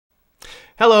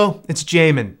Hello, it's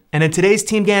Jamin, and in today's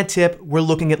TeamGantt tip, we're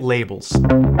looking at labels.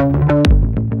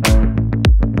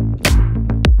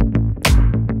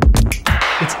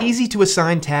 It's easy to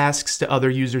assign tasks to other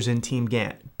users in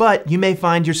TeamGantt, but you may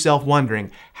find yourself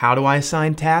wondering, how do I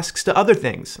assign tasks to other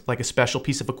things, like a special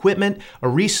piece of equipment, a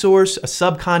resource, a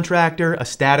subcontractor, a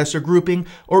status or grouping,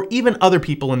 or even other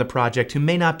people in the project who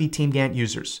may not be TeamGantt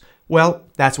users? Well,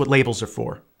 that's what labels are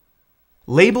for.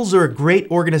 Labels are a great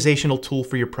organizational tool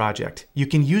for your project. You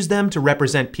can use them to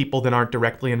represent people that aren't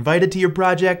directly invited to your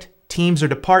project, teams or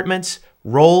departments,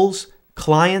 roles,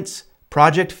 clients,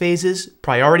 project phases,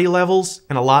 priority levels,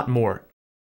 and a lot more.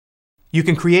 You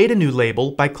can create a new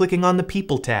label by clicking on the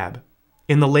People tab.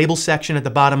 In the Label section at the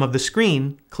bottom of the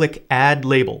screen, click Add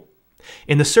Label.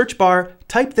 In the search bar,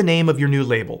 type the name of your new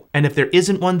label, and if there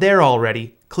isn't one there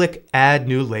already, click Add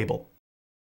New Label.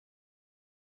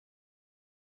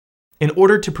 In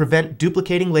order to prevent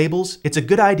duplicating labels, it's a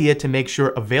good idea to make sure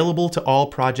Available to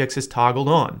All Projects is toggled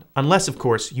on, unless, of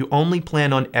course, you only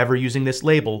plan on ever using this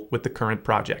label with the current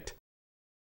project.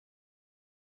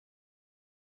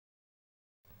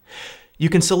 You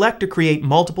can select or create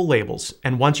multiple labels,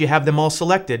 and once you have them all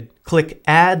selected, click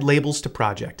Add Labels to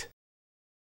Project.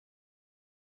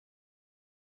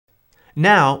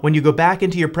 Now, when you go back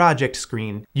into your project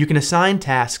screen, you can assign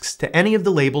tasks to any of the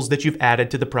labels that you've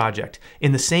added to the project,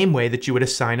 in the same way that you would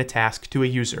assign a task to a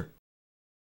user.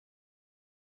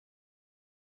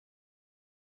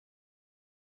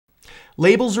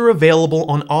 Labels are available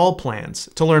on all plans.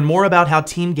 To learn more about how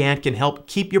TeamGantt can help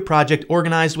keep your project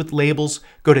organized with labels,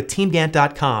 go to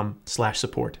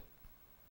teamgantt.com/support.